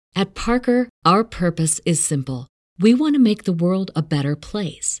At Parker, our purpose is simple. We want to make the world a better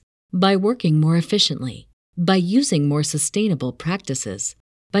place by working more efficiently, by using more sustainable practices,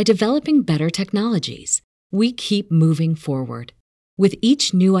 by developing better technologies. We keep moving forward. With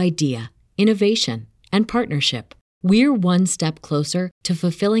each new idea, innovation, and partnership, we're one step closer to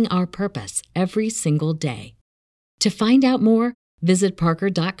fulfilling our purpose every single day. To find out more, visit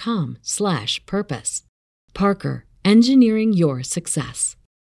parker.com/purpose. Parker, engineering your success.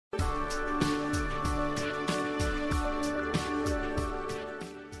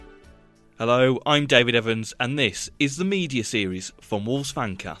 Hello, I'm David Evans, and this is the media series from Wolves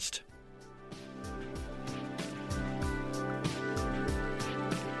Fancast.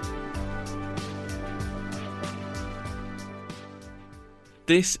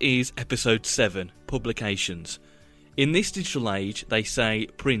 This is episode 7, Publications. In this digital age, they say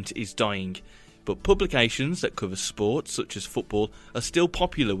print is dying, but publications that cover sports, such as football, are still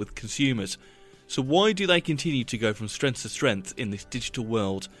popular with consumers. So why do they continue to go from strength to strength in this digital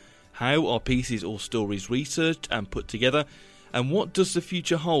world? How are pieces or stories researched and put together? And what does the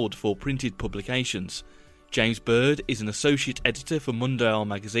future hold for printed publications? James Bird is an associate editor for Mondial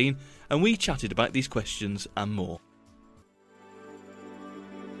magazine, and we chatted about these questions and more.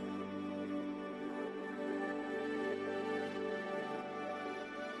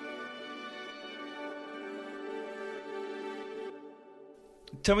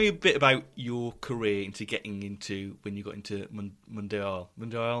 Tell me a bit about your career into getting into when you got into Mondial.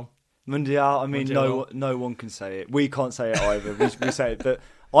 Mondial. I mean, Mondial. No one can say it. We can't say it either. we say it, but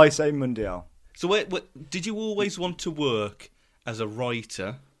I say Mondial. So, did you always want to work as a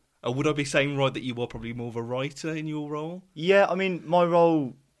writer, or would I be saying right that you were probably more of a writer in your role? Yeah, I mean, my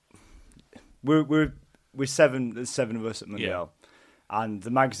role. We're seven. There's 7 of us at Mondial. Yeah. And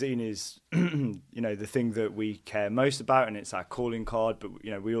the magazine is, the thing that we care most about, and it's our calling card. But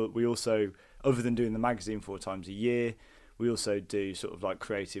we also, other than doing the magazine 4 times a year, we also do sort of like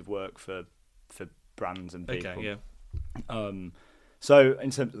creative work for brands and people. Okay, yeah. So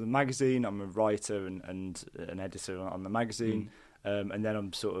in terms of the magazine, I'm a writer and an editor on the magazine. And then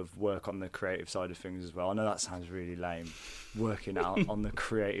I'm sort of work on the creative side of things as well. I know that sounds really lame, working out on the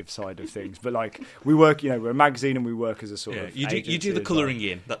creative side of things, but like we work, we're a magazine and we work as a sort of you do the colouring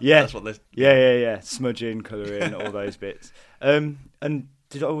in. That's what smudging, colouring, all those bits. And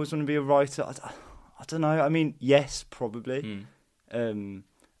did I always want to be a writer? I don't know. I mean, yes, probably.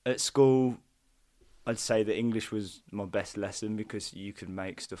 At school, I'd say that English was my best lesson because you could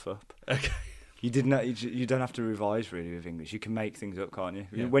make stuff up. Okay. You don't have to revise really with English. You can make things up, can't you?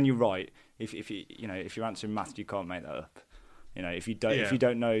 Yeah. When you write, if you're answering maths, you can't make that up. If you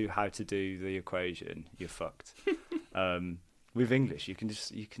don't know how to do the equation, you're fucked. With English, you can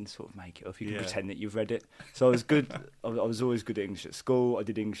sort of make it up. You can pretend that you've read it. So I was good. I was always good at English at school. I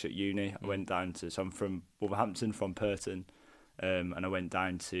did English at uni. I went down to. So I'm from Wolverhampton, from Purton, and I went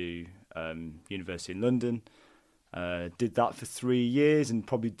down to University in London. Did that for 3 years and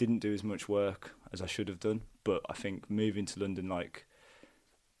probably didn't do as much work as I should have done. But I think moving to London,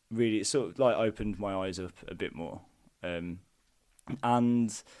 really, it sort of opened my eyes up a bit more. And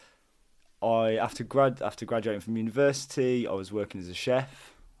after graduating from university, I was working as a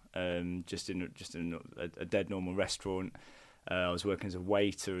chef, just in a dead normal restaurant. I was working as a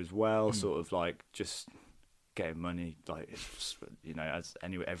waiter as well, sort of just getting money, as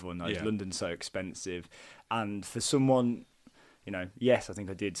everyone knows, London's so expensive, and for someone, yes, I think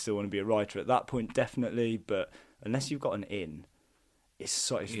I did still want to be a writer at that point, definitely, but unless you've got an in, it's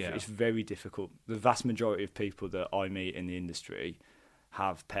very difficult. The vast majority of people that I meet in the industry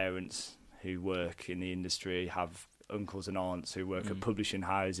have parents who work in the industry, have uncles and aunts who work at publishing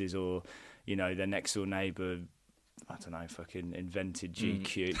houses, or their next door neighbour, I don't know, fucking invented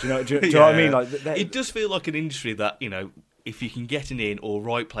GQ. Do you know what I mean? It does feel like an industry that, if you can get an in or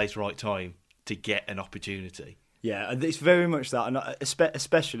right place, right time to get an opportunity. Yeah, it's very much that, and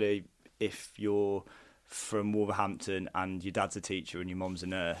especially if you're from Wolverhampton and your dad's a teacher and your mum's a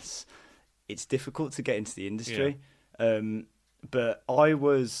nurse, it's difficult to get into the industry. Yeah. But I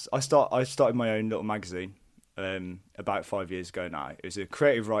started my own little magazine about 5 years ago now. It was a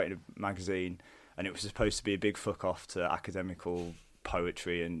creative writing magazine. And it was supposed to be a big fuck off to academical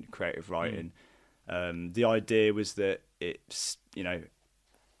poetry and creative writing. The idea was that it's,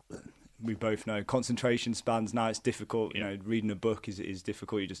 we both know concentration spans now. It's difficult. Reading a book is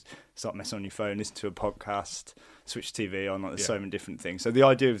difficult. You just start messing on your phone, listen to a podcast, switch TV on. There's so many different things. So the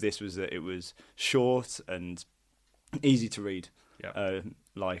idea of this was that it was short and easy to read,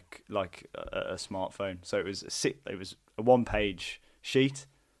 like a smartphone. So it was a 1-page sheet.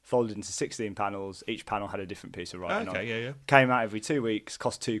 folded into 16 panels. Each panel had a different piece of writing on. Yeah. Came out every 2 weeks,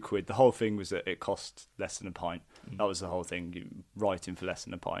 cost £2. The whole thing was that it cost less than a pint. That was the whole thing, writing for less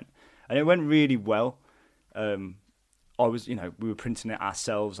than a pint. And it went really well. We were printing it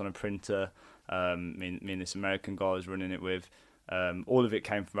ourselves on a printer. Me and this American guy I was running it with. All of it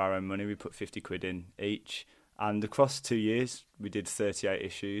came from our own money. We put £50 in each. And across 2 years, we did 38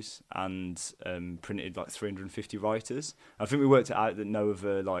 issues and printed like 350 writers. I think we worked it out that no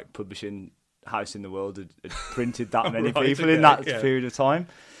other like publishing house in the world had printed that many people in that period of time.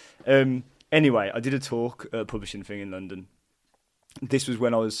 Anyway, I did a talk at a publishing thing in London. This was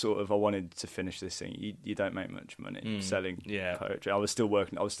when I wanted to finish this thing. You don't make much money selling poetry. I was still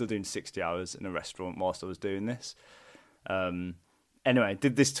working. I was still doing 60 hours in a restaurant whilst I was doing this. Anyway,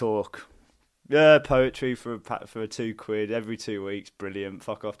 did this talk. Yeah, poetry for £2 every 2 weeks, brilliant.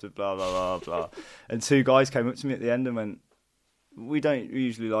 Fuck off to blah blah blah blah. And 2 guys came up to me at the end and went, "We don't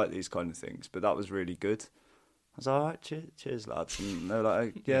usually like these kind of things, but that was really good." I was like, "All right, cheers lads." And they were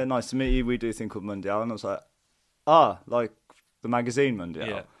like, "Yeah, nice to meet you. We do a thing called Mondial." And I was like, like the magazine Mondial.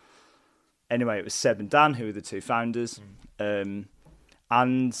 Yeah. Anyway, it was Seb and Dan who were the 2 founders, and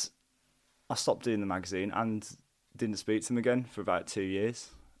I stopped doing the magazine and didn't speak to them again for about 2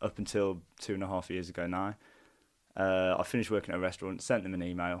 years. Up until 2.5 years ago now. I finished working at a restaurant, sent them an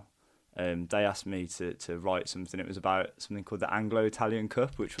email. They asked me to write something. It was about something called the Anglo-Italian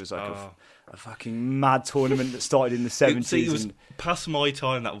Cup, which was like a fucking mad tournament that started in the 70s. It was past my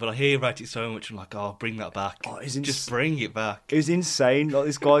time, but I hear about it so much, I'm like, bring that back. Just bring it back. It was insane. Like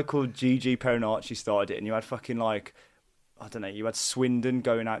this guy called Gigi Peronacci started it, and you had fucking like, I don't know, you had Swindon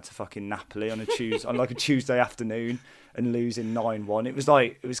going out to fucking Napoli on a Tuesday afternoon and losing 9-1.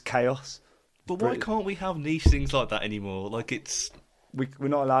 It was chaos. But why can't we have niche things like that anymore? Like we're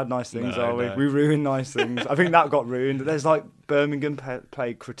not allowed nice things, are we? No. We ruin nice things. I think that got ruined. There's like Birmingham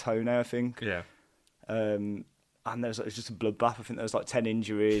played Crotone, I think. Yeah. And it was just a bloodbath. I think there was like 10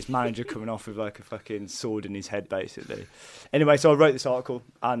 injuries. Manager coming off with like a fucking sword in his head, basically. Anyway, so I wrote this article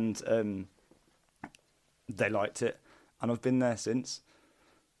and they liked it. And I've been there since,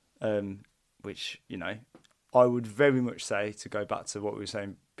 which, I would very much say, to go back to what we were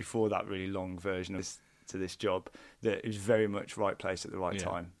saying before that really long version of this job, that it was very much right place at the right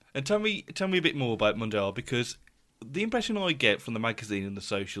time. And tell me a bit more about Mondial, because the impression I get from the magazine and the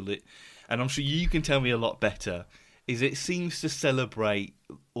social, and I'm sure you can tell me a lot better, is it seems to celebrate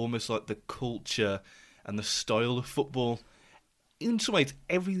almost like the culture and the style of football. In some ways,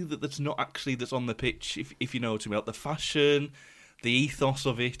 everything that's on the pitch, if you know what I mean, like the fashion, the ethos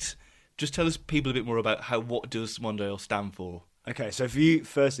of it. Just tell us people a bit more about what does Mondial stand for. Okay, so if you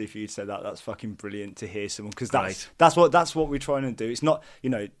said that, that's fucking brilliant to hear someone, because that's what we're trying to do. It's not,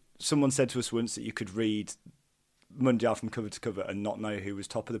 someone said to us once that you could read Mondial from cover to cover and not know who was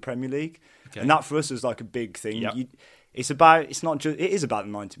top of the Premier League, and that for us is like a big thing. Yep. It is about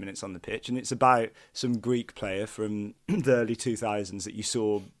the 90 minutes on the pitch, and it's about some Greek player from the early 2000s that you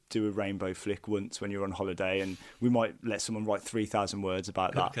saw do a rainbow flick once when you're on holiday, and we might let someone write 3,000 words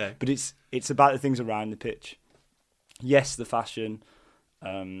about that. Okay. But it's about the things around the pitch. Yes, the fashion,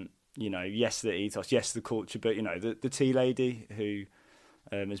 yes, the ethos, yes, the culture, but the tea lady who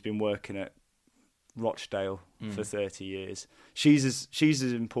has been working at Rochdale for 30 years, she's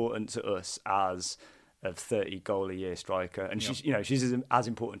as important to us as a 30-goal-a-year striker, and she's as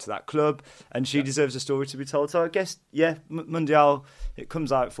important to that club, and she deserves a story to be told. So I guess, Mondial, it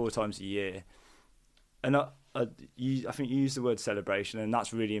comes out 4 times a year, and I think you used the word celebration, and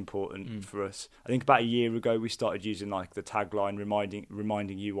that's really important for us. I think about a year ago we started using like the tagline,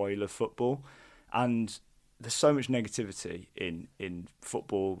 reminding you why you love football, and there's so much negativity in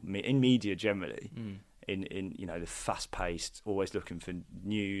football, in media generally, in the fast-paced, always looking for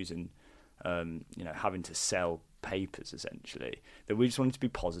news and having to sell papers essentially, that we just wanted to be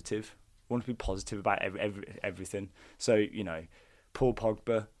positive. We want to be positive about everything. So, Paul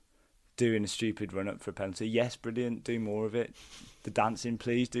Pogba doing a stupid run-up for a penalty. Yes, brilliant, do more of it. The dancing,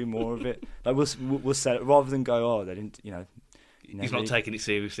 please, do more of it. Like we'll sell it, rather than go, they didn't, he's not taking it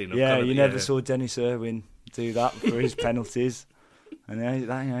seriously enough. Yeah, you never saw Dennis Irwin do that for his penalties.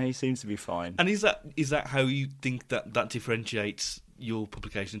 And he seems to be fine. And is that how you think that differentiates your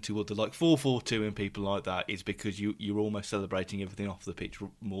publication to other, like 442 and people like that, is because you're almost celebrating everything off the pitch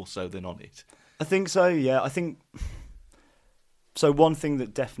more so than on it? I think so, yeah. I think so. One thing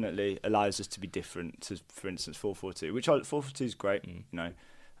that definitely allows us to be different to, for instance, 442, which 442 is great.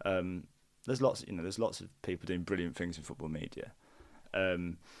 There's lots of people doing brilliant things in football media.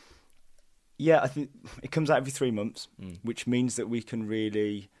 I think it comes out every 3 months, which means that we can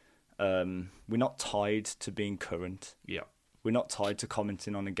really we're not tied to being current. Yeah. we're not tied to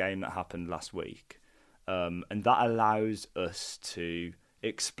commenting on a game that happened last week, and that allows us to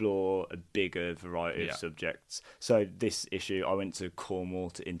explore a bigger variety of subjects. So this issue, I went to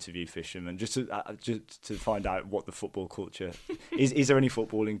Cornwall to interview fishermen just to find out what the football culture is. Is there any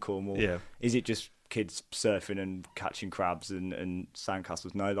football in Cornwall? Yeah. Is it just kids surfing and catching crabs and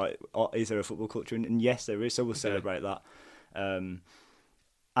sandcastles? No, like, is there a football culture? And yes, there is. So we'll celebrate that. And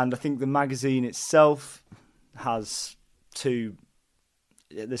I think the magazine itself has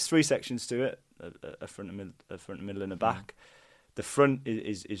there's 3 sections to it: a front, a middle, and a back. The front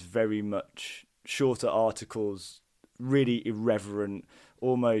is very much shorter articles, really irreverent,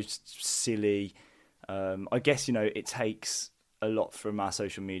 almost silly. I guess, it takes a lot from our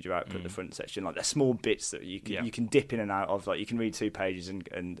social media output, the front section. Like, they're small bits that you can dip in and out of. Like, you can read 2 pages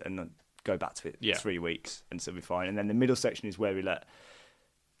and go back to it 3 weeks and still be fine. And then the middle section is where we let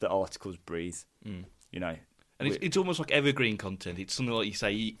the articles breathe, And it's almost like evergreen content. It's something like you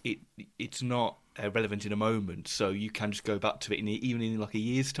say, it's not relevant in a moment, so you can just go back to it even in like a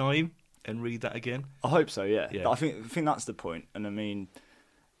year's time and read that again. I hope so, yeah. I think that's the point. And I mean,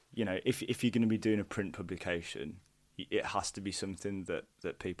 if you're going to be doing a print publication, it has to be something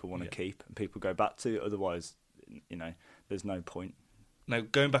that people want to keep and people go back to. Otherwise, there's no point. Now,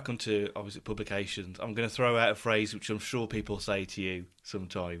 going back onto, obviously, publications, I'm going to throw out a phrase which I'm sure people say to you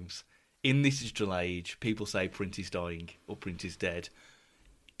sometimes. In this digital age, people say print is dying or print is dead.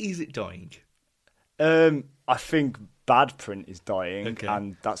 Is it dying? I think bad print is dying,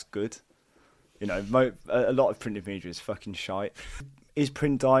 and that's good. A lot of printed media is fucking shite. Is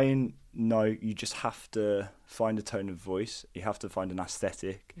print dying? No, you just have to find a tone of voice. You have to find an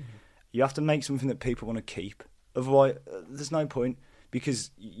aesthetic. You have to make something that people want to keep. Otherwise, there's no point, because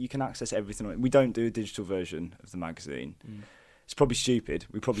you can access everything. We don't do a digital version of the magazine. It's probably stupid.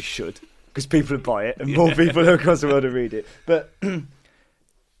 We probably should, because people will buy it and more people across the world will read it. But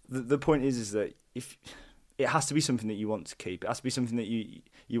the point is that if it has to be something that you want to keep, it has to be something that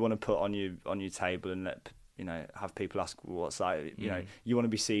you want to put on your table and let have people ask what's that. You want to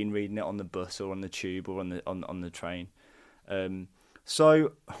be seen reading it on the bus or on the tube or on the train.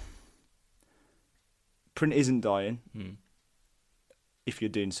 So print isn't dying if you're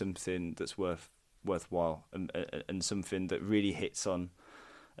doing something that's worthwhile and something that really hits on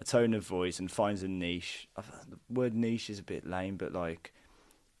a tone of voice and finds a niche. The word niche is a bit lame, but like,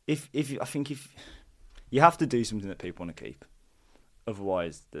 if you have to do something that people want to keep,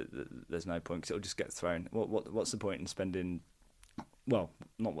 otherwise there's no point, because it'll just get thrown. What's the point in spending? Well,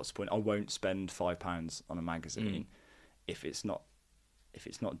 not what's the point. I won't spend £5 on a magazine if it's not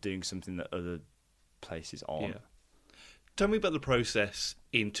doing something that other places aren't. Yeah. Tell me about the process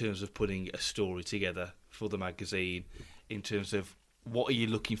in terms of putting a story together for the magazine, in terms of what are you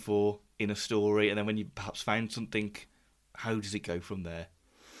looking for in a story, and then when you perhaps found something, how does it go from there?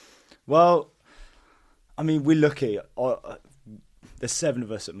 Well, I mean, we're lucky. There's 7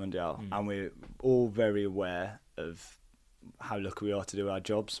 of us at Mundial, and we're all very aware of how lucky we are to do our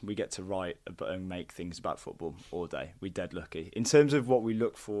jobs. We get to write and make things about football all day. We're dead lucky. In terms of what we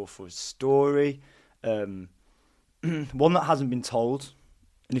look for a story, one that hasn't been told,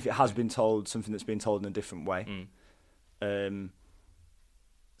 and if it has been told, something that's been told in a different way.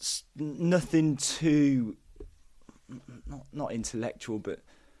 Nothing too, not intellectual, but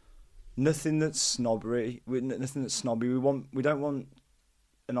nothing that's snobbery. Nothing that's snobby. We don't want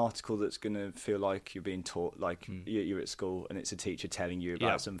an article that's going to feel like you're being taught, like you're at school and it's a teacher telling you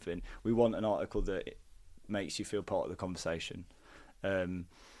about something. We want an article that makes you feel part of the conversation. And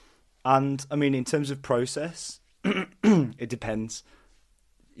I mean, in terms of process, it depends.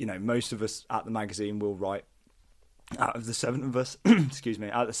 Most of us at the magazine will write. Out of the 7 of us, excuse me,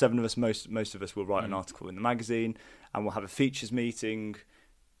 out of the 7 of us, most of us will write an article in the magazine, and we'll have a features meeting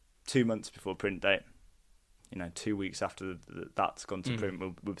 2 months before print date. 2 weeks after that's gone to print,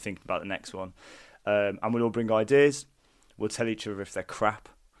 we'll be thinking about the next one. And we'll all bring ideas. We'll tell each other if they're crap.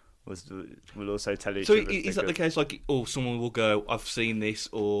 We'll also tell each other. So is that the case? Like, someone will go, "I've seen this,"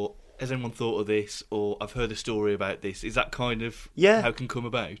 or "Has anyone thought of this?" or "I've heard a story about this." Is that kind of how it can come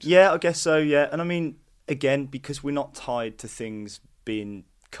about? Yeah, I guess so. Yeah, and I mean, again, because we're not tied to things being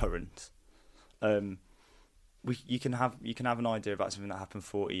current, you can have an idea about something that happened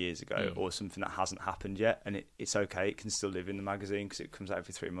 40 years ago or something that hasn't happened yet, and it's okay. It can still live in the magazine because it comes out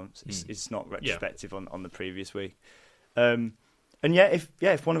every 3 months. It's not retrospective on the previous week. And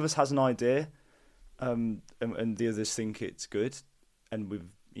if one of us has an idea, and the others think it's good, and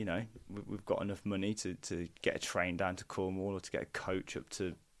we've got enough money to get a train down to Cornwall or to get a coach up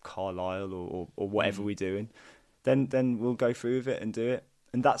to Carlisle or whatever we're doing, then we'll go through with it and do it.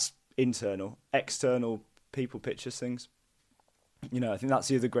 And that's internal. External, people pitch us things. I think that's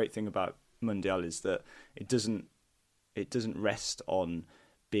the other great thing about Mundial is that it doesn't rest on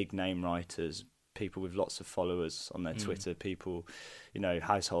big name writers, people with lots of followers on their Twitter, people,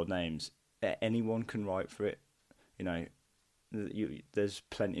 household names. Anyone can write for it. There's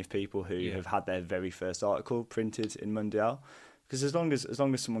plenty of people who have had their very first article printed in Mundial, because as long as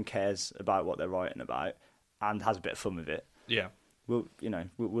someone cares about what they're writing about and has a bit of fun with it, we'll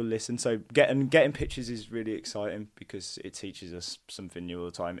listen. So getting pictures is really exciting because it teaches us something new all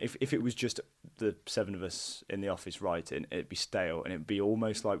the time. If it was just the 7 of us in the office writing, it'd be stale and it'd be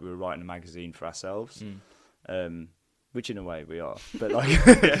almost like we were writing a magazine for ourselves, which in a way we are. But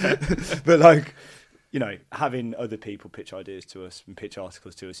having other people pitch ideas to us and pitch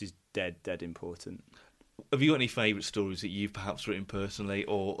articles to us is dead important. Have you got any favourite stories that you've perhaps written personally,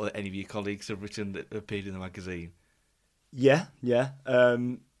 or any of your colleagues have written that appeared in the magazine? Yeah.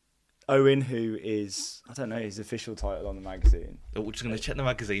 Owen, who is, I don't know his official title on the magazine. Oh, we're just going to check the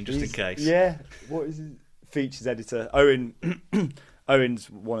magazine just in case. Yeah. What is his features editor? Owen's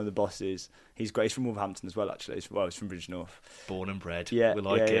one of the bosses. He's great. He's from Wolverhampton as well, actually. He's from Bridgnorth. Born and bred. Yeah, we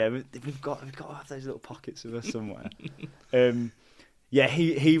like it. Yeah. We've got to have those little pockets of us somewhere.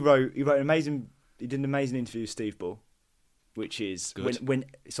 He wrote an amazing. He did an amazing interview with Steve Bull, which is when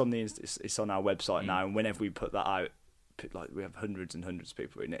it's on it's on our website now, and whenever we put that out, we have hundreds and hundreds of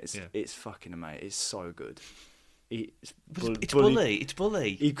people in it. It's fucking amazing. It's so good. It's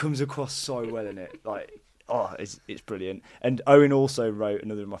bully. He comes across so well in it. It's brilliant. And Owen also wrote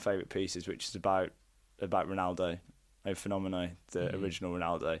another of my favourite pieces, which is about Ronaldo, a Fenomeno, the original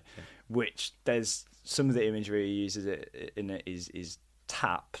Ronaldo, which there's some of the imagery he uses in it is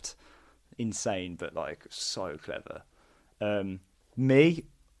tapped, insane, but so clever. I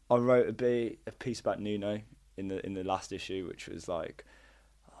wrote a piece about Nuno in the last issue, which was I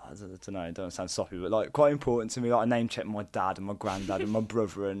don't know, it doesn't sound soppy, but quite important to me. I name checked my dad and my granddad and my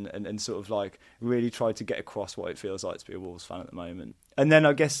brother and sort of really tried to get across what it feels like to be a Wolves fan at the moment. And then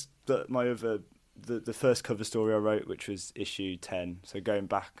I guess that the first cover story I wrote, which was issue 10, so going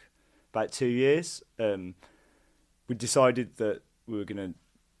back about 2 years, we decided that we were gonna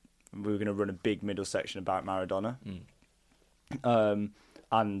run a big middle section about Maradona.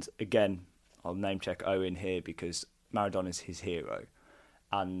 And again, I'll name check Owen here because Maradona's his hero.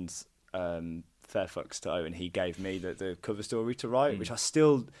 And fair fucks to Owen, he gave me the cover story to write, which I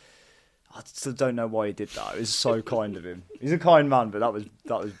still don't know why he did that. It was so kind of him. He's a kind man, but that was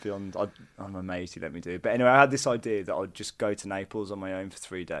beyond. I'm amazed he let me do it. But anyway, I had this idea that I'd just go to Naples on my own for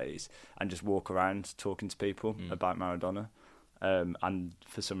 3 days and just walk around talking to people about Maradona. And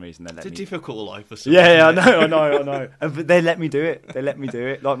for some reason they let me. It's a difficult life for some reason. Yeah, I know. But they let me do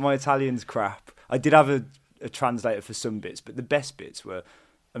it. My Italian's crap. I did have a translator for some bits, but the best bits were,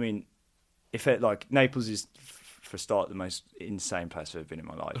 Naples is, for a start, the most insane place I've ever been in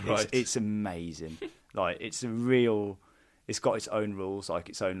my life. Right. It's amazing. It's got its own rules,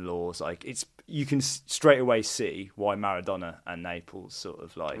 its own laws. You can straight away see why Maradona and Naples sort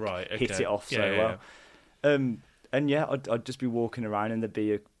of hit it off so well. And I'd just be walking around and there'd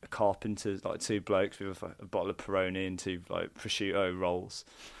be a carpenter, 2 blokes with a bottle of Peroni and 2 prosciutto rolls.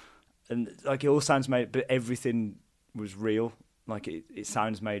 And it all sounds made, but everything was real. It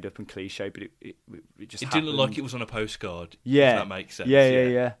sounds made up and cliche, but it just happened. Didn't look like it was on a postcard. Yeah, if that makes sense.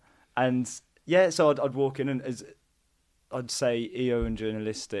 Yeah. And so I'd walk in and I'd say io un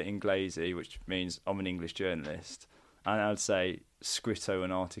giornalista inglese, which means I'm an English journalist, and I'd say scritto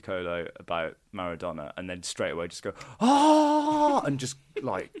un articolo about Maradona, and then straight away just go and just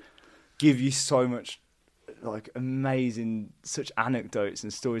give you so much amazing such anecdotes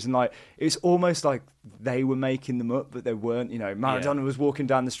and stories, and it's almost like they were making them up, but they weren't. Maradona was walking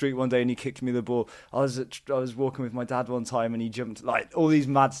down the street one day and he kicked me the ball. I was walking with my dad one time and he jumped, all these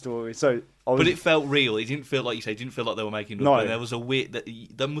mad stories. But it felt real. It didn't feel like you say. It didn't feel like they were making it up. And there was a weird.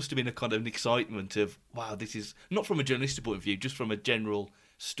 There must have been a kind of an excitement of, wow, this is not from a journalistic point of view, just from a general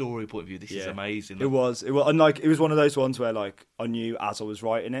story point of view. This is amazing. It was, and it was one of those ones where I knew as I was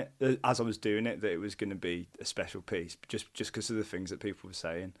writing it, as I was doing it, that it was going to be a special piece, just because of the things that people were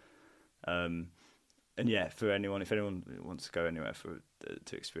saying. And if anyone wants to go anywhere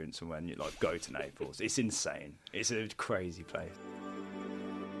to experience somewhere, and you go to Naples, it's insane. It's a crazy place.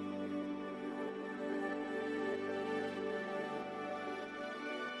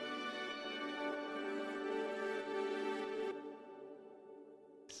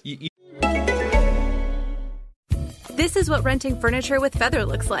 This is what renting furniture with Feather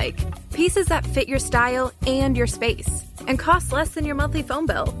looks like. Pieces that fit your style and your space, and cost less than your monthly phone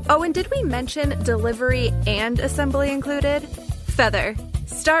bill. Oh, and did we mention delivery and assembly included? Feather.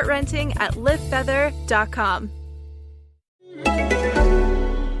 Start renting at livefeather.com.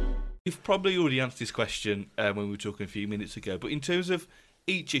 You've probably already answered this question when we were talking a few minutes ago, but in terms of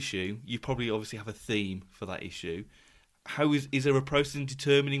each issue, you probably obviously have a theme for that issue. How is there a process in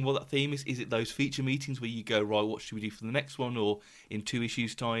determining what that theme is? Is it those feature meetings where you go, right, what should we do for the next one, or in 2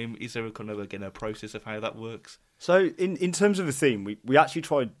 issues' time? Is there a kind of, again, a process of how that works? So in terms of a theme, we actually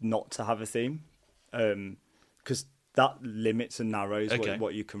tried not to have a theme, because that limits and narrows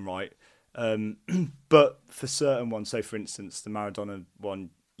what you can write. But for certain ones, so for instance, the Maradona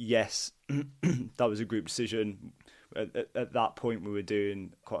one, yes, that was a group decision. At that point, we were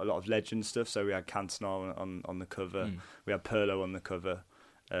doing quite a lot of legend stuff. So we had Cantona on the cover, we had Pirlo on the cover,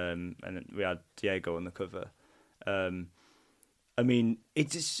 and we had Diego on the cover. I mean,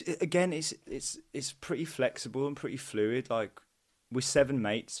 it's pretty flexible and pretty fluid. Like, we're 7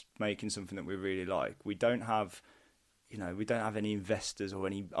 mates making something that we really like. We don't have any investors or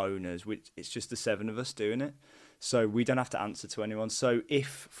any owners. It's just the 7 of us doing it. So we don't have to answer to anyone. So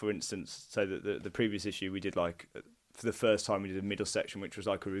if, for instance, the previous issue we did, like, for the first time we did a middle section, which was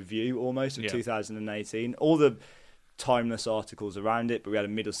like a review almost of 2018. All the timeless articles around it, but we had a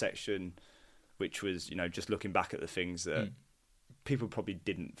middle section which was, just looking back at the things that people probably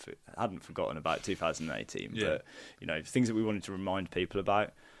hadn't forgotten about 2018, but things that we wanted to remind people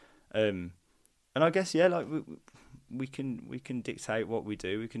about. And I guess like we can dictate what we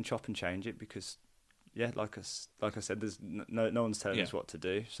do. We can chop and change it because like I said, there's no one's telling us what to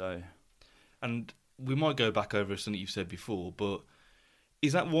do. So, and we might go back over something you've said before, but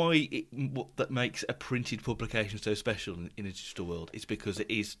is that why what that makes a printed publication so special in a digital world? It's because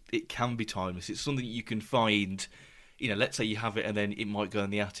it can be timeless. It's something you can find. Let's say you have it and then it might go in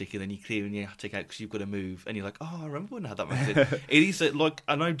the attic and then you're clearing the attic out because you've got to move and you're like, oh, I remember when I had that magazine. It is like,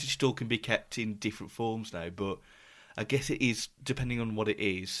 I know digital can be kept in different forms now, but I guess it is, depending on what it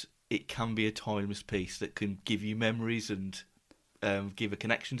is, it can be a timeless piece that can give you memories and give a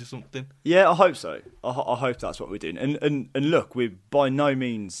connection to something. Yeah, I hope so. I hope that's what we're doing. And look, we're by no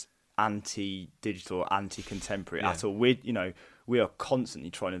means anti-digital, anti-contemporary at all. We are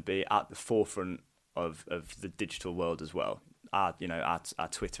constantly trying to be at the forefront of the digital world as well. Our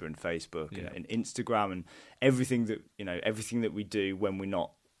Twitter and Facebook and Instagram and everything that we do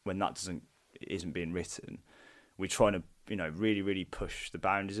when that isn't being written, we're trying to really, really push the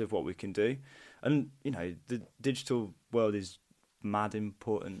boundaries of what we can do. And the digital world is mad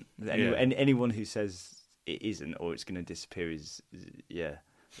important. Anyone who says it isn't or it's going to disappear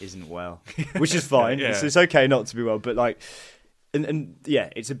isn't well, which is fine. It's okay not to be well, but like, and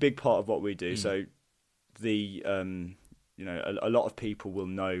it's a big part of what we do. So the a lot of people will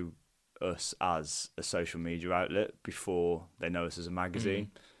know us as a social media outlet before they know us as a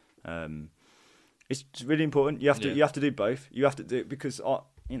magazine. It's really important. You have to do both. You have to do it because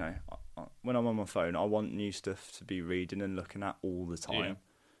when I'm on my phone, I want new stuff to be reading and looking at all the time.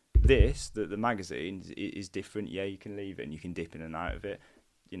 The magazine is different. Yeah, you can leave it and you can dip in and out of it.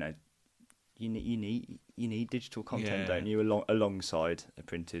 You need digital content, don't you, alongside a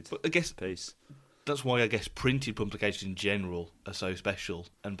printed piece. That's why I guess printed publications in general are so special,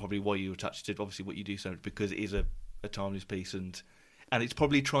 and probably why you attach to obviously what you do so much, because it is a timeless piece, and it's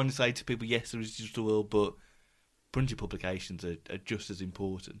probably trying to say to people, yes, there is a digital world, but printed publications are just as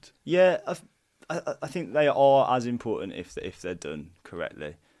important. Yeah, I think they are as important if they're done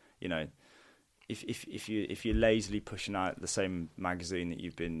correctly. If you're lazily pushing out the same magazine that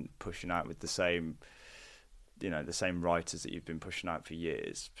you've been pushing out with the same writers that you've been pushing out for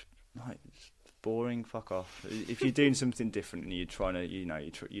years, like, it's boring. Fuck off. If you're doing something different and you're trying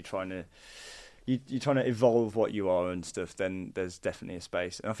to evolve what you are and stuff, then there's definitely a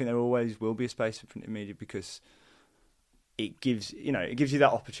space. And I think there always will be a space for printed media because it gives you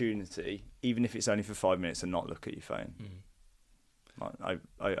that opportunity, even if it's only for 5 minutes, and not look at your phone. Like,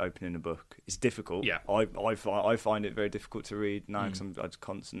 I opening a book, it's difficult. Yeah, I find it very difficult to read now because I'm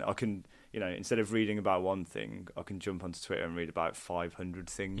constantly. I can instead of reading about one thing, I can jump onto Twitter and read about 500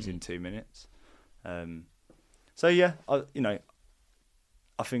 things in 2 minutes. So yeah, I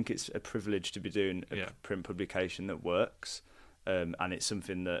think it's a privilege to be doing a print publication that works, and it's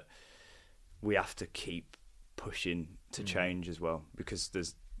something that we have to keep pushing to change as well, because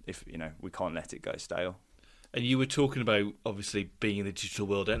we can't let it go stale. And you were talking about obviously being in the digital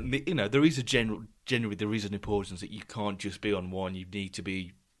world, and there is generally there is an importance that you can't just be on one. You need to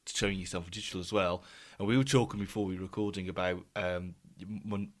be showing yourself digital as well. And we were talking before we were recording about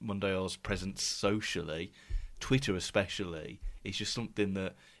Mondial's presence socially, Twitter especially. It's just something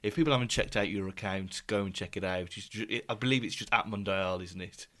that if people haven't checked out your account, go and check it out. I believe it's just at Mondial, isn't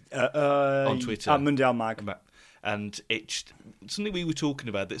it? On Twitter, at Mondial Mag. And it's something we were talking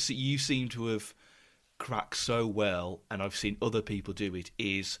about that you seem to have cracked so well, and I've seen other people do it,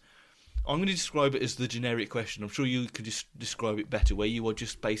 is I'm going to describe it as the generic question. I'm sure you could just describe it better, where you are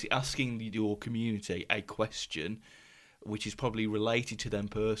just basically asking your community a question which is probably related to them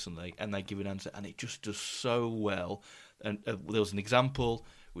personally, and they give an answer, and it just does so well. And there was an example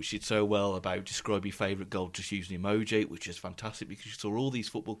which did so well about describe your favourite goal just using emoji, which is fantastic because you saw all these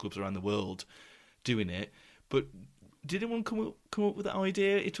football clubs around the world doing it. But did anyone come up with that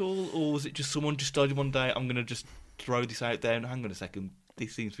idea at all, or was it just someone just decided one day, I'm going to just throw this out there and hang on a second,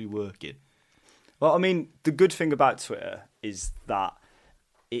 this seems to be working? Well, I mean, the good thing about Twitter is that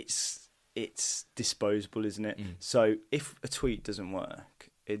it's disposable, isn't it? So if a tweet doesn't work,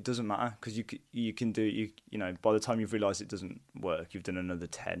 it doesn't matter, because you can do you know by the time you've realised it doesn't work, you've done another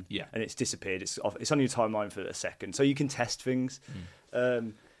 10, and it's disappeared. It's on your timeline for a second, so you can test things.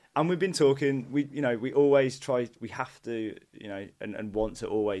 And we've been talking. We always try. We have to and want to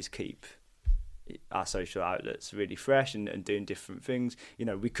always keep our social outlets really fresh and doing different things.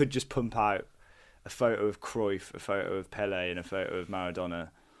 We could just pump out a photo of Cruyff, a photo of Pele, and a photo of Maradona.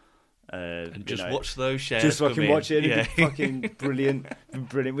 And just watch those shares. Just fucking watch it. Yeah. It'd be fucking brilliant.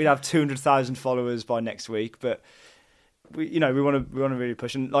 We'd have 200,000 followers by next week. But we want to really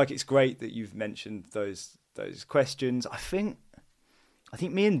push. And it's great that you've mentioned those questions. I think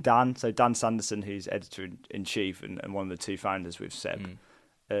me and Dan, so Dan Sanderson, who's editor in chief and one of the two founders with Seb,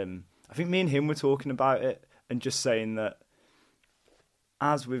 I think me and him were talking about it and just saying that,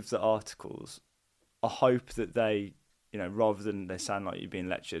 as with the articles, I hope that they, rather than they sound like you're being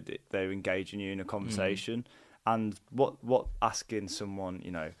lectured, they're engaging you in a conversation. And what asking someone,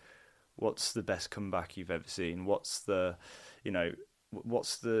 what's the best comeback you've ever seen? Tell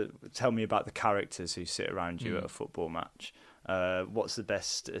me about the characters who sit around you at a football match. What's the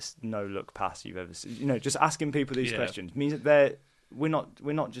best no-look pass you've ever seen? Just asking people these questions means that we're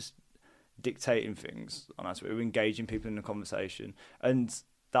not just dictating things on us. We're engaging people in a conversation, and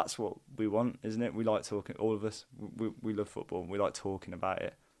that's what we want, isn't it? We like talking. All of us, we love football. We like talking about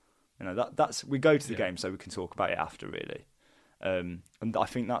it. That's we go to the game so we can talk about it after, really. And I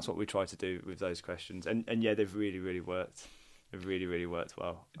think that's what we try to do with those questions. And yeah, they've really, really worked. They've really, really worked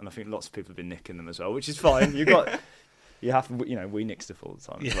well. And I think lots of people have been nicking them as well, which is fine. You have to, we nick stuff all the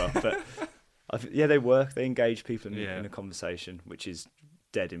time as well. But they work. They engage people in a conversation, which is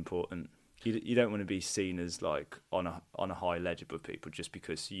dead important. You don't want to be seen as on a high ledge above people just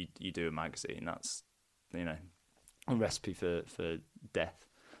because you do a magazine. That's a recipe for death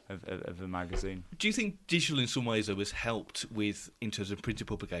of a magazine. Do you think digital in some ways has helped with, in terms of printed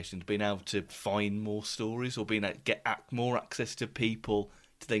publications, being able to find more stories or being able to get more access to people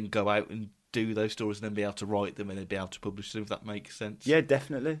to then go out and do those stories and then be able to write them and then be able to publish them, if that makes sense? Yeah,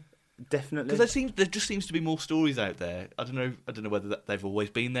 definitely. Because there just seems to be more stories out there. I don't know whether they've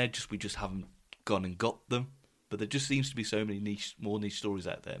always been there. We just haven't gone and got them. But there just seems to be so many more niche stories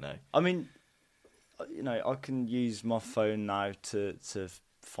out there now. I mean, I can use my phone now to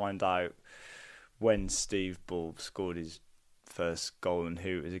find out when Steve Bull scored his first goal and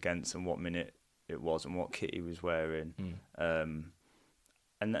who it was against and what minute it was and what kit he was wearing. And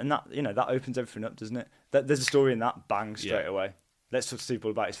that that opens everything up, doesn't it? There's a story in that, bang, straight away. Let's talk to Steve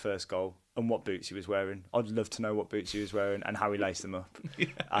Bull about his first goal and what boots he was wearing. I'd love to know what boots he was wearing and how he laced them up,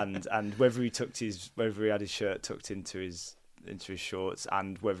 and whether he had his shirt tucked into his shorts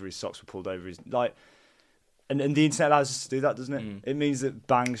and whether his socks were pulled over his And the internet allows us to do that, doesn't it? It means that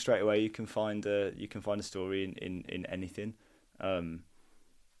bang, straight away you can find a story in anything. And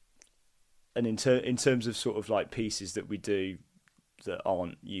in terms of sort of pieces that we do that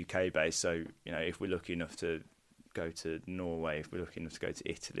aren't UK based, so if we're lucky enough to go to Norway, if we're lucky enough to go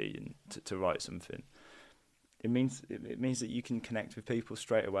to Italy and to write something, it means that you can connect with people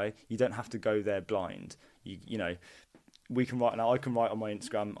straight away. You don't have to go there blind. We can write now. I can write on my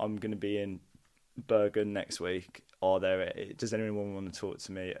Instagram, I'm going to be in Bergen next week. Does anyone want to talk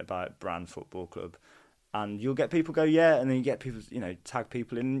to me about Brann Football Club? And you'll get people go, yeah, and then you get people, tag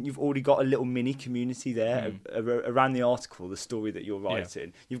people in. You've already got a little mini community there around the article, the story that you're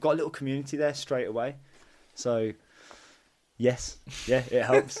writing. Yeah. You've got a little community there straight away. So, yes, it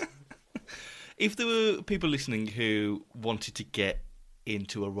helps. If there were people listening who wanted to get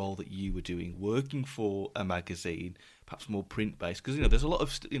into a role that you were doing, working for a magazine, perhaps more print-based, because there's a lot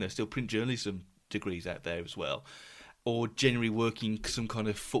of still print journalism degrees out there as well, or generally working some kind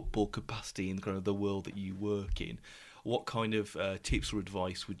of football capacity in kind of the world that you work in, what kind of tips or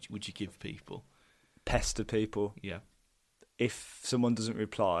advice would you give people? Pester people. Yeah. If someone doesn't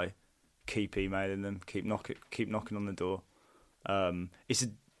reply, keep emailing them, keep knocking on the door. It's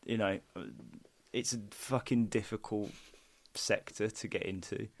a fucking difficult sector to get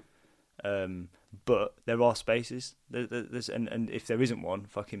into. But there are spaces. And if there isn't one,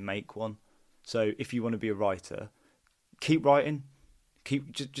 fucking make one. So if you want to be a writer, keep writing.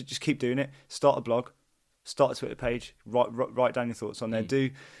 Just keep doing it. Start a blog. Start a Twitter page. Write down your thoughts on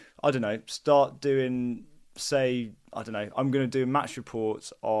there. Start doing, say, I'm going to do match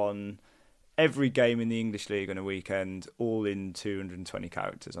reports on every game in the English League on a weekend, all in 220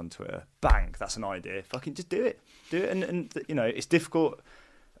 characters on Twitter. Bang, that's an idea. Fucking just do it. And it's difficult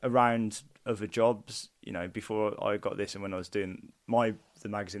around other jobs. Before I got this, and when I was doing the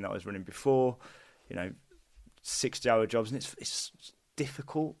magazine that I was running before, 60-hour jobs, and it's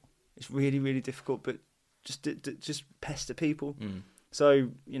difficult. It's really, really difficult. But just pester people. So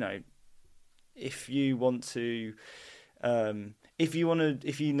if you want to, if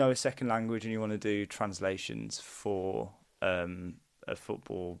you know a second language and you want to do translations for a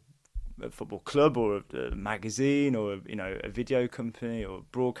football club or a magazine or a video company or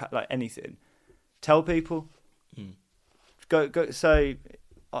broadcast, like anything, tell people. Go say,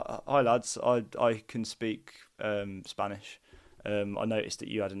 hi lads, I can speak Spanish. I noticed that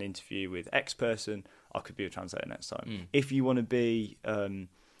you had an interview with X person. I could be a translator next time. If you want to be an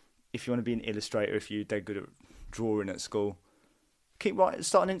illustrator, if you're dead good at drawing at school, keep writing.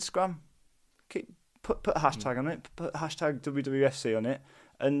 Start an Instagram. Put a hashtag on it. Put hashtag WWFC on it,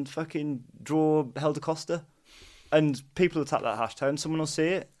 and fucking draw Helder Costa, and people will tap that hashtag, and someone will see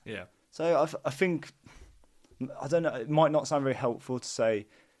it. Yeah. So I think, I don't know. It might not sound very helpful to say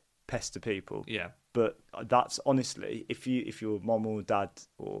pester people. Yeah. But that's honestly, if your mom or dad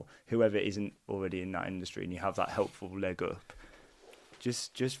or whoever isn't already in that industry and you have that helpful leg up,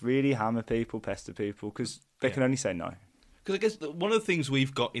 just really hammer people, pester people, because they can only say no. Because I guess one of the things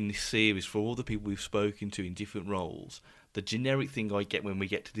we've got in this series, for all the people we've spoken to in different roles, the generic thing I get when we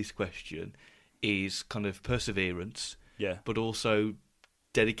get to this question is kind of perseverance, but also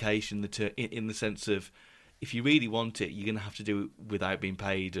dedication in the sense of, if you really want it, you're going to have to do it without being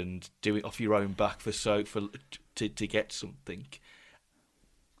paid and do it off your own back to get something.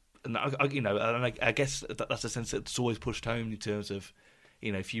 And I guess that's a sense that's always pushed home in terms of,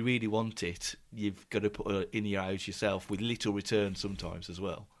 if you really want it, you've got to put it in your hours yourself with little return sometimes as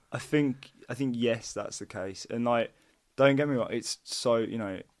well. I think yes, that's the case. And don't get me wrong, it's so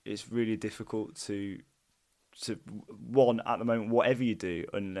it's really difficult to one at the moment, whatever you do,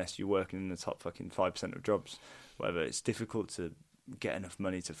 unless you're working in the top fucking 5% of jobs, whatever, it's difficult to get enough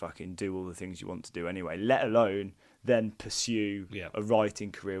money to fucking do all the things you want to do anyway, let alone then pursue a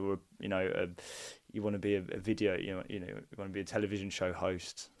writing career, or you want to be a video, you want to be a television show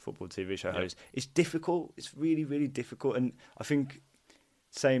host, football TV show host. It's difficult. It's really, really difficult. And I think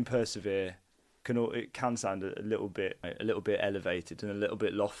saying persevere can sound a little bit elevated and a little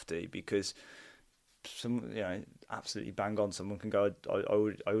bit lofty, because absolutely bang on. Someone can go, I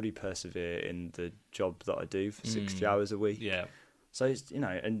already persevere in the job that I do for 60 hours a week. Yeah. So it's,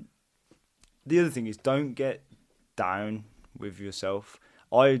 and the other thing is, don't get down with yourself.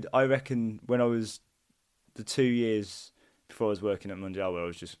 I reckon when I was the 2 years before I was working at Mundial, where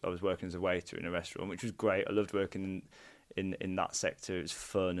I was working as a waiter in a restaurant, which was great. I loved working in that sector. It was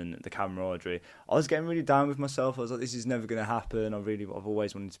fun and the camaraderie. I was getting really down with myself. I was like, this is never going to happen. I've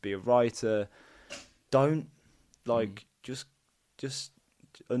always wanted to be a writer. Don't just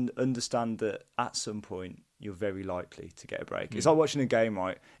understand that at some point you're very likely to get a break. It's like watching a game,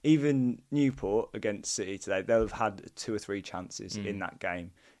 right? Even Newport against City today, they'll have had 2 or 3 chances in that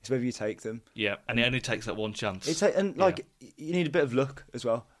game. It's whether you take them. Yeah, and it only takes that one chance. You need a bit of luck as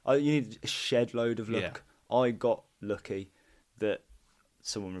well. You need a shed load of luck. Yeah. I got lucky that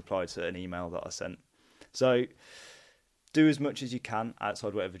someone replied to an email that I sent. So do as much as you can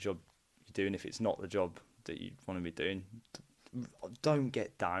outside whatever job you're doing. If it's not the job that you want to be doing, don't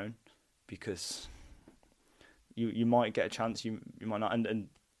get down, because you might get a chance, you might not, and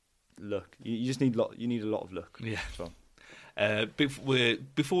luck. You just need you need a lot of luck. Yeah. So.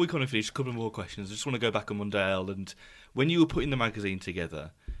 Before we kind of finish, a couple more questions. I just want to go back on Mundial, and when you were putting the magazine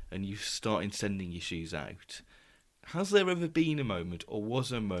together and you started sending issues out, has there ever been a moment, or was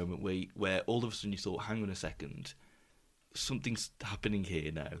there a moment where all of a sudden you thought, hang on a second, something's happening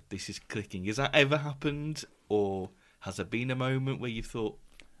here now, this is clicking? Has that ever happened, or has there been a moment where you thought,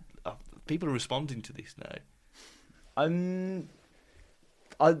 people are responding to this now?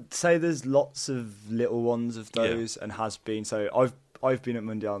 I'd say there's lots of little ones of those, and has been. So I've been at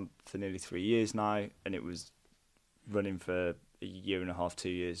Mundial for nearly 3 years now, and it was running for a year and a half, 2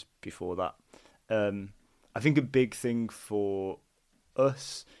 years before that. I think a big thing for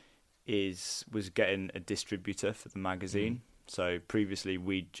us was getting a distributor for the magazine. So previously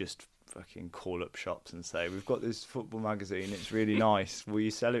we'd just fucking call up shops and say, we've got this football magazine, it's really nice, will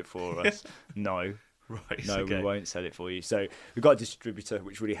you sell it for us? No. Right. No, okay. we won't sell it for you. So we got a distributor,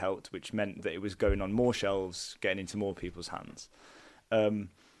 which really helped, which meant that it was going on more shelves, getting into more people's hands. I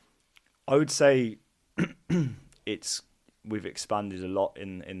would say we've expanded a lot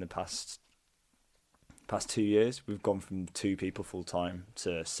in the past 2 years. We've gone from 2 people full time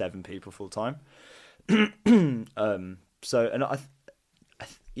to 7 people full time. I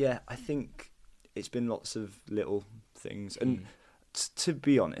think it's been lots of little things. And to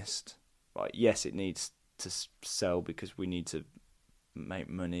be honest, right, yes, it needs to sell because we need to make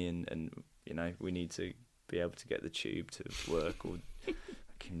money and you know, we need to be able to get the tube to work, or I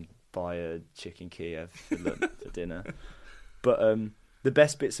can buy a chicken Kiev for dinner. But the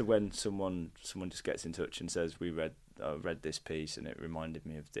best bits are when someone just gets in touch and says, I read this piece and it reminded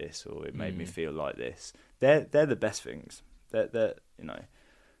me of this, or it made me feel like this. They're the best things. They're you know,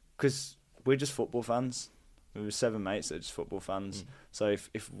 because we're just football fans. We were 7 mates that are just football fans. So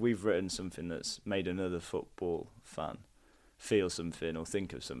if we've written something that's made another football fan feel something or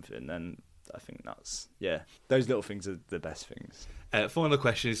think of something, then I think those little things are the best things. Final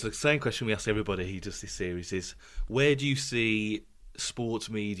question is the same question we ask everybody who does this series: is where do you see sports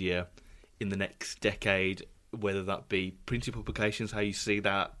media in the next decade? Whether that be printed publications, how you see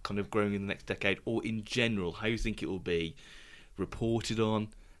that kind of growing in the next decade, or in general, how you think it will be reported on,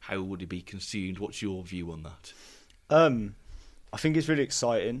 how would it be consumed? What's your view on that? I think it's really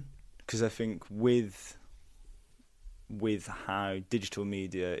exciting because I think with how digital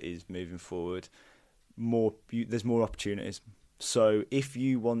media is moving forward, there's more opportunities. So if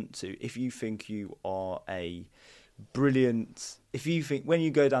you think you are a brilliant, when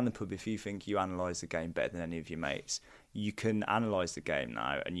you go down the pub, if you think you analyse the game better than any of your mates, you can analyse the game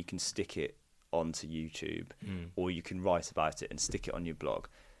now and you can stick it onto YouTube, or you can write about it and stick it on your blog,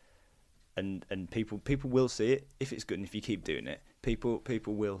 and people will see it if it's good, and if you keep doing it, people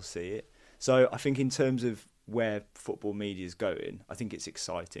will see it. So I think in terms of where football media is going, I think it's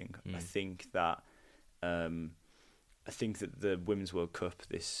exciting. I think that the Women's World Cup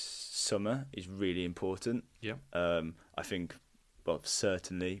this summer is really important. Yeah. I think,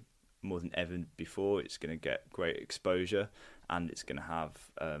 certainly more than ever before, it's going to get great exposure, and it's going to have,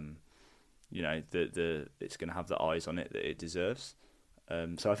 it's going to have the eyes on it that it deserves.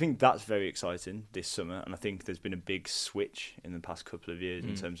 So I think that's very exciting this summer, and I think there's been a big switch in the past couple of years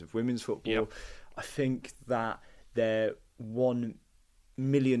in terms of women's football. Yep. I think that there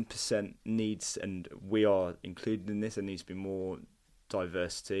 1,000,000% needs, and we are included in this, there needs to be more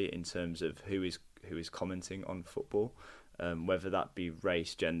diversity in terms of who is commenting on football, whether that be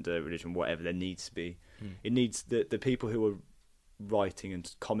race, gender, religion, whatever. There needs to be. It needs the people who are writing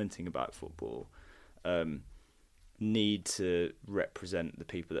and commenting about football need to represent the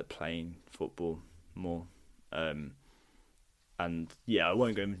people that are playing football more. And yeah, I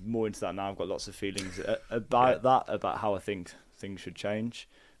won't go more into that now. I've got lots of feelings about that, about how I think things should change.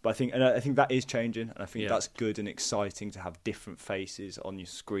 But I think that is changing, and I think that's good and exciting to have different faces on your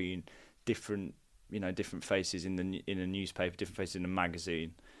screen, different faces in a newspaper, different faces in a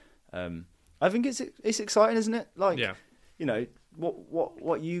magazine. I think it's exciting, isn't it? What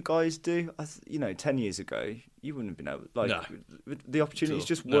you guys do. 10 years ago, you wouldn't have been able. The opportunities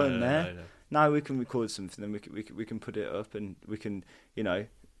just weren't there. No. Now we can record something, and we can put it up, and we can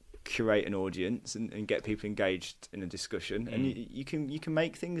curate an audience and get people engaged in a discussion, and you can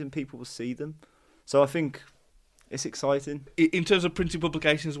make things, and people will see them. So I think it's exciting. In terms of printed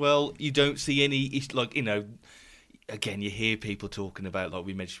publications, as well, you don't see any again, you hear people talking about, like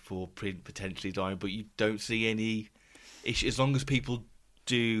we mentioned before, print potentially dying, but you don't see any issue. As long as people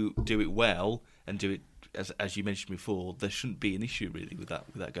do it well and do it as you mentioned before, there shouldn't be an issue really with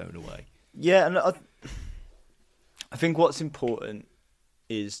that going away. Yeah, and I think what's important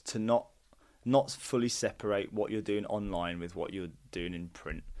is to not fully separate what you're doing online with what you're doing in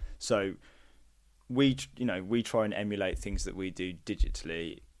print. So we try and emulate things that we do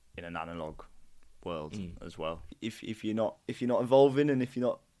digitally in an analog world as well. If you're not evolving, and if you're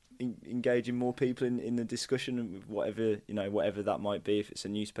not engaging more people in the discussion with whatever that might be, if it's a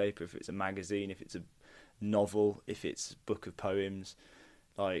newspaper, if it's a magazine, if it's a novel, if it's a book of poems,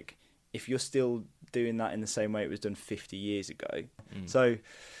 if you're still doing that in the same way it was done 50 years ago. So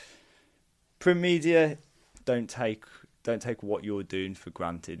print media, don't take what you're doing for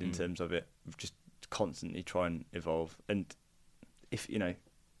granted in terms of it. Just constantly try and evolve. And if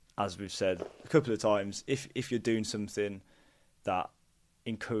as we've said a couple of times, if you're doing something that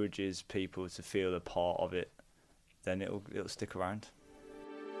encourages people to feel a part of it, then it'll stick around.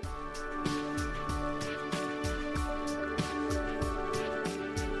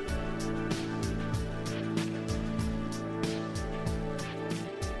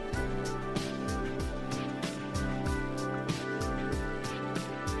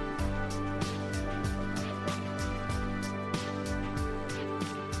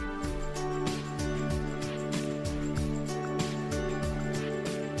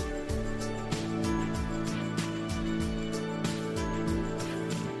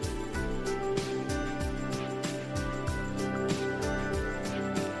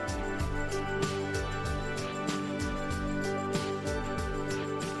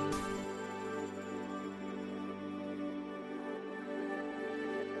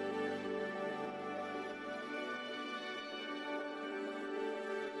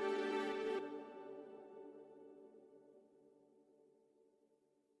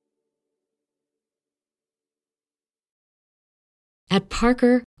 At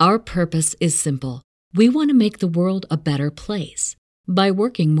Parker, our purpose is simple. We want to make the world a better place by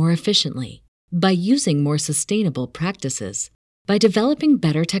working more efficiently, by using more sustainable practices, by developing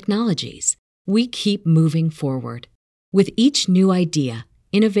better technologies. We keep moving forward. With each new idea,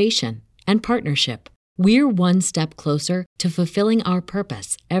 innovation, and partnership, we're one step closer to fulfilling our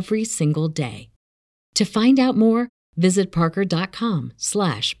purpose every single day. To find out more, visit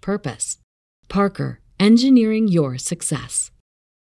parker.com/purpose. Parker, engineering your success.